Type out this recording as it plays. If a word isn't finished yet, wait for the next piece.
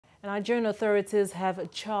Nigerian authorities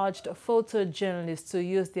have charged photojournalists to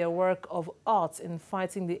use their work of art in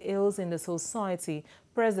fighting the ills in the society.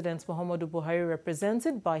 President Muhammadu Buhari,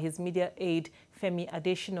 represented by his media aide Femi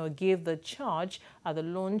Adesina, gave the charge at the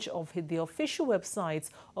launch of the official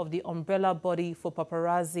website of the umbrella body for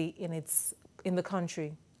paparazzi in the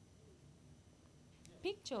country.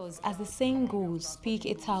 Pictures, as the saying goes, speak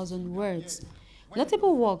 1,000 words.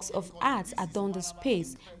 Notable works of art adorn the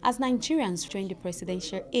space as Nigerians join the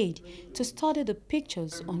presidential aid to study the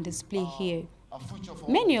pictures on display here.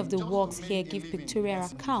 Many of the works here give pictorial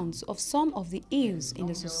accounts of some of the ills in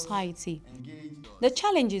the society. The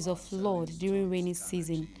challenges of flood during rainy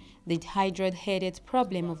season, the hydra-headed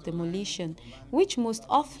problem of demolition, which most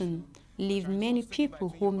often leave many people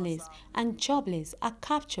homeless and jobless, are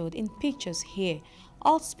captured in pictures here,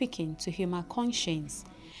 all speaking to human conscience.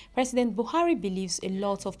 President Buhari believes a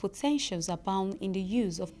lot of potentials abound in the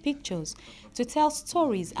use of pictures to tell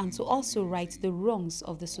stories and to also right the wrongs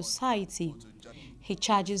of the society. He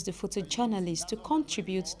charges the photojournalists to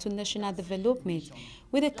contribute to national development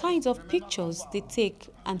with the kinds of pictures they take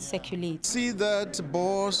and circulate. See that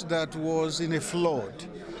bus that was in a flood.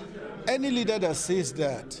 Any leader that says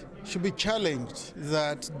that should be challenged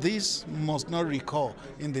that this must not recur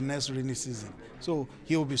in the next rainy season. So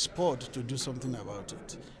he will be spurred to do something about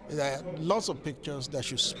it. There are lots of pictures that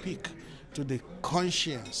should speak to the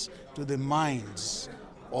conscience, to the minds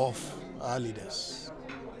of our leaders.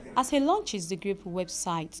 As he launches the group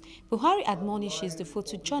website, Buhari admonishes the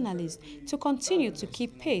photojournalists to continue to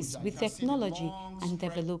keep pace with technology and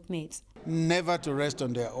development. Never to rest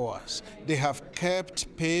on their oars. They have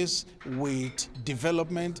kept pace with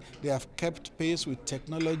development, they have kept pace with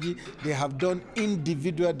technology, they have done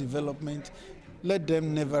individual development. Let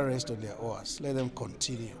them never rest on their oars. Let them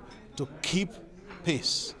continue to keep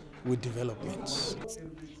pace with developments.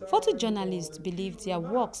 Photojournalists believe their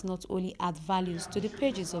works not only add values to the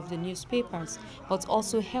pages of the newspapers, but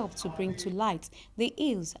also help to bring to light the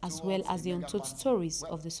ills as well as the untold stories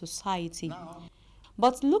of the society.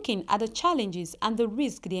 But looking at the challenges and the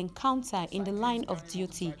risk they encounter in the line of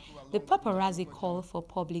duty, the paparazzi call for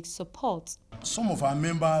public support. Some of our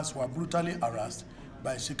members were brutally harassed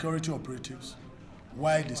by security operatives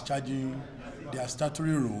while discharging their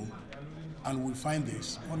statutory role, and we find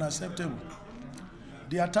this unacceptable.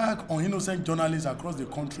 The attack on innocent journalists across the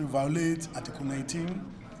country violates Article 19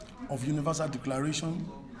 of Universal Declaration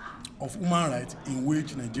of Human Rights, in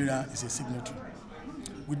which Nigeria is a signatory.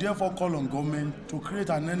 We therefore call on government to create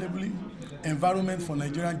an enabling environment for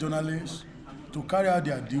Nigerian journalists to carry out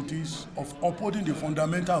their duties of upholding the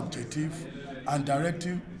fundamental objective and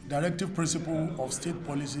directive principle of state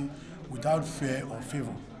policy without fear or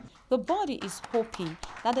favor. The body is hoping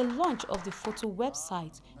that the launch of the photo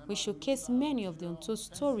website will showcase many of the untold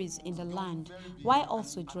stories in the land, while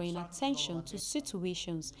also drawing attention to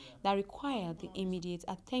situations that require the immediate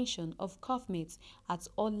attention of governments at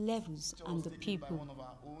all levels and the people.